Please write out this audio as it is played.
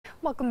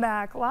Welcome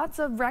back. Lots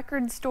of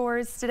record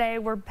stores today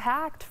were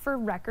packed for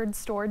Record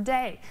Store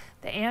Day.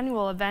 The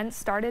annual event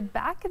started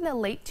back in the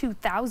late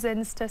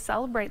 2000s to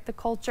celebrate the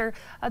culture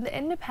of the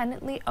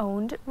independently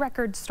owned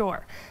record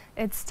store.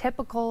 It's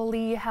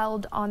typically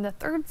held on the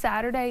third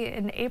Saturday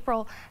in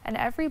April and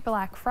every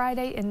Black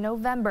Friday in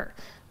November.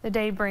 The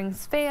day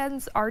brings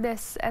fans,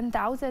 artists, and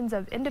thousands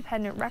of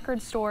independent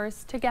record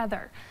stores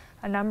together.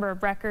 A number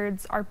of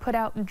records are put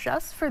out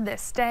just for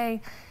this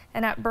day.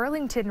 And at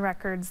Burlington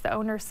Records, the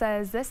owner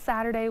says this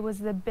Saturday was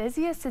the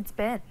busiest it's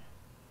been.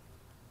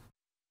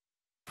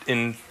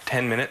 In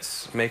 10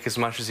 minutes, make as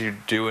much as you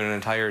do in an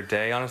entire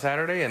day on a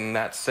Saturday, and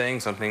that's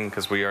saying something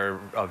because we are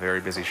a very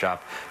busy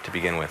shop to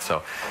begin with.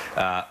 So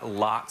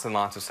lots and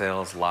lots of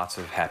sales, lots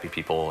of happy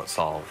people. It's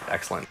all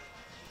excellent.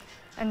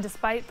 And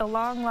despite the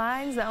long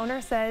lines, the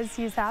owner says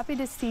he's happy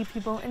to see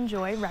people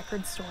enjoy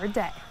Record Store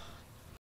Day.